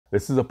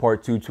This is a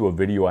part 2 to a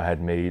video I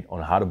had made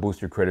on how to boost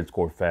your credit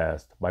score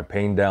fast by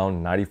paying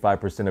down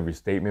 95% of your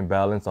statement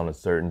balance on a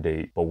certain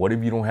date. But what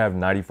if you don't have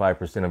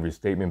 95% of your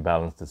statement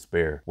balance to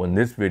spare? Well, in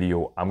this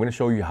video, I'm going to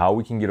show you how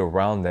we can get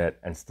around that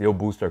and still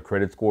boost our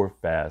credit score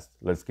fast.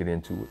 Let's get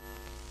into it.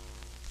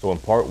 So in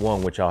part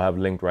 1, which I'll have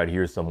linked right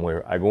here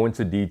somewhere, I go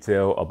into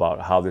detail about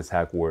how this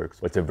hack works.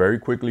 But to very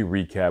quickly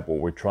recap, what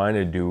we're trying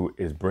to do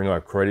is bring our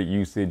credit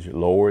usage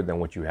lower than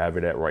what you have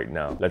it at right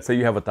now. Let's say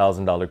you have a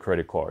 $1,000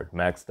 credit card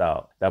maxed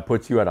out. That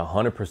puts you at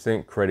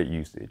 100% credit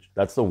usage.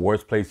 That's the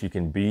worst place you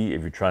can be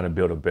if you're trying to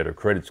build a better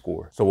credit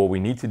score. So what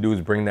we need to do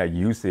is bring that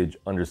usage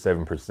under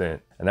 7%.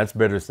 And that's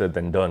better said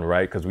than done,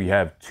 right? Because we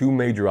have two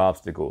major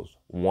obstacles.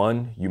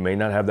 One, you may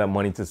not have that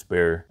money to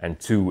spare. And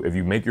two, if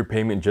you make your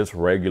payment just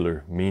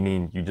regular,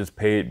 meaning you just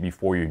pay it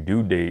before your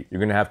due date, you're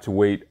gonna have to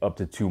wait up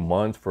to 2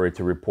 months for it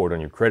to report on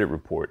your credit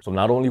report. So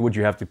not only would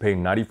you have to pay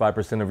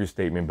 95% of your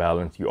statement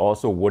balance, you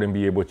also wouldn't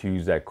be able to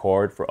use that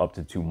card for up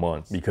to 2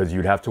 months because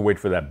you'd have to wait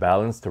for that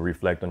balance to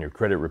reflect on your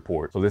credit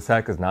report. So this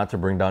hack is not to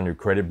bring down your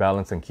credit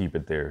balance and keep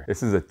it there.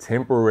 This is a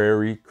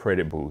temporary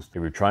credit boost.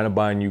 If you're trying to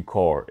buy a new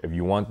car, if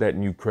you want that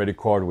new credit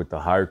card with the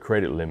higher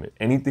credit limit,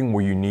 anything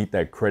where you need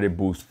that credit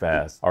boost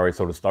fast. All right,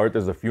 so to start,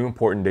 there's a few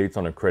important dates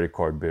on a credit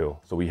card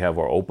bill. So we have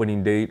our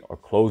opening date, our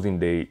closing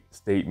date,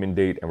 statement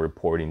date, and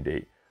reporting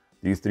date.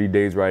 These 3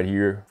 days right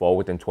here fall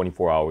within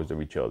 24 hours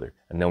of each other.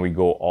 And then we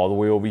go all the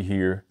way over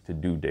here to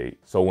due date.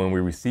 So when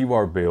we receive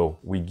our bill,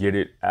 we get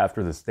it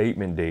after the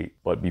statement date,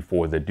 but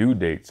before the due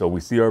date. So we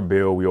see our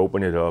bill, we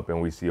open it up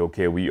and we see,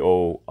 okay, we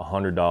owe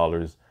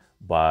 $100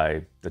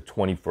 by the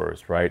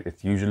 21st, right?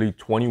 It's usually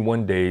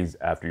 21 days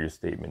after your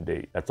statement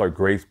date. That's our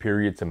grace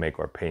period to make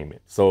our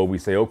payment. So we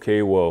say,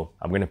 okay, well,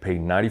 I'm gonna pay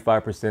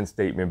 95%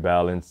 statement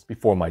balance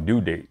before my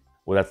due date.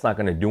 Well, that's not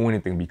gonna do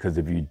anything because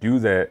if you do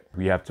that,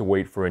 we have to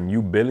wait for a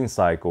new billing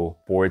cycle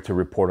for it to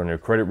report on your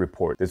credit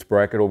report. This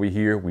bracket over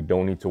here, we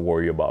don't need to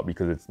worry about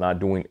because it's not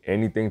doing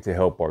anything to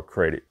help our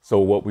credit. So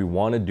what we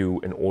wanna do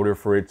in order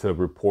for it to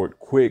report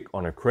quick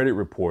on a credit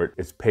report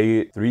is pay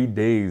it 3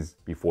 days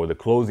before the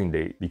closing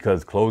date,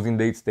 because closing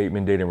date,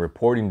 statement date, and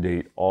reporting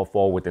date all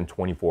fall within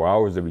 24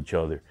 hours of each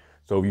other.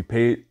 So if you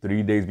pay it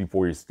 3 days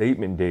before your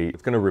statement date,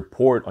 it's gonna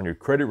report on your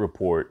credit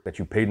report that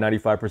you paid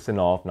 95%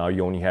 off, now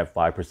you only have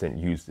 5%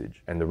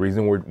 usage. And the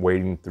reason we're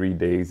waiting 3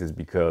 days is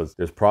because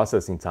there's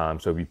processing time.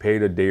 So if you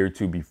paid a day or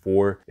two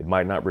before, it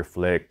might not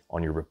reflect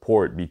on your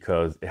report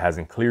because it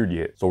hasn't cleared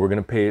yet. So we're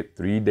gonna pay it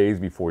 3 days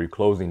before your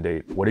closing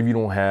date. What if you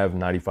don't have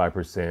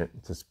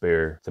 95% to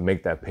spare to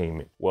make that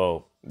payment?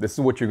 Well, this is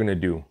what you're gonna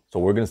do. So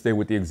we're gonna stay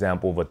with the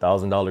example of a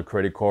 $1,000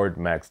 credit card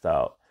maxed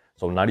out.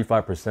 So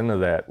 95% of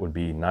that would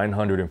be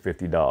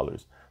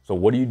 $950. So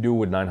what do you do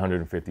with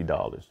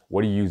 $950?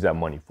 What do you use that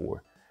money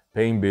for?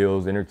 Paying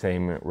bills,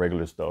 entertainment,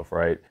 regular stuff,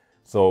 right?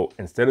 So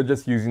instead of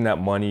just using that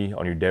money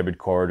on your debit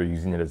card or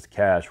using it as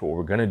cash, what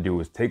we're gonna do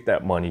is take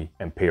that money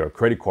and pay our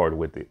credit card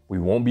with it. We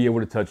won't be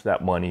able to touch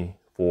that money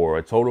for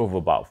a total of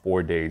about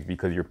 4 days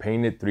because you're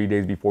paying it 3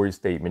 days before your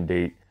statement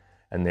date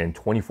and then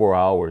 24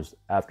 hours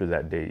after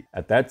that date.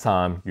 At that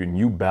time, your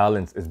new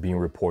balance is being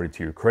reported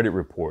to your credit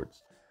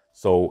reports.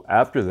 So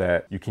after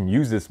that, you can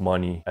use this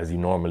money as you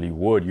normally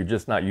would. You're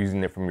just not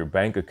using it from your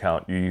bank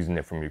account, you're using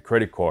it from your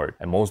credit card.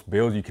 And most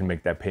bills, you can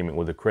make that payment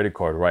with a credit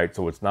card, right?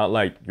 So it's not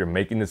like you're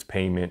making this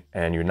payment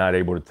and you're not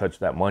able to touch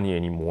that money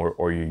anymore,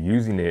 or you're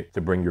using it to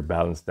bring your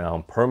balance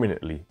down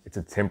permanently. It's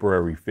a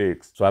temporary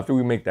fix. So after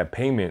we make that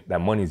payment, that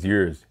money's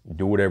yours. You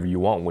do whatever you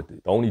want with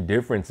it. The only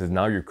difference is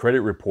now your credit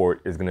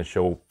report is gonna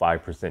show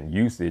 5%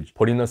 usage,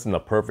 putting us in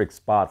the perfect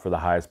spot for the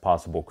highest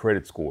possible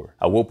credit score.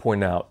 I will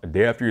point out, a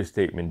day after your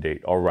statement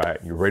date, all right,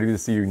 you're ready to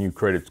see your new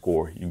credit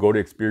score. You go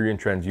to Experian,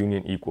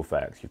 TransUnion,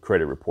 Equifax, your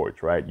credit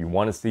reports, right? You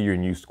want to see your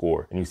new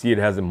score and you see it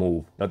hasn't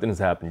moved. Nothing has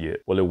happened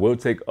yet. Well, it will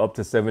take up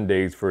to 7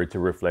 days for it to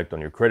reflect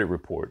on your credit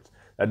reports.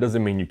 That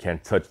doesn't mean you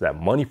can't touch that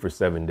money for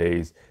 7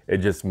 days. It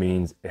just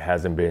means it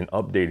hasn't been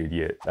updated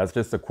yet. That's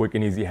just a quick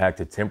and easy hack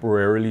to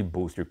temporarily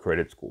boost your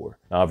credit score.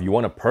 Now, if you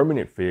want a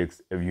permanent fix,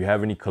 if you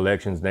have any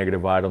collections,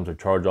 negative items, or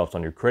charge-offs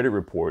on your credit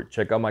report,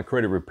 check out my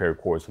credit repair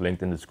course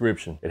linked in the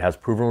description. It has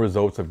proven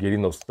results of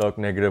getting those stuck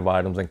negative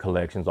items and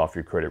collections off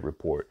your credit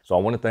report. So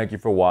I want to thank you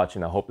for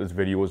watching. I hope this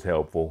video was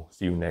helpful.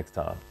 See you next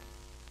time.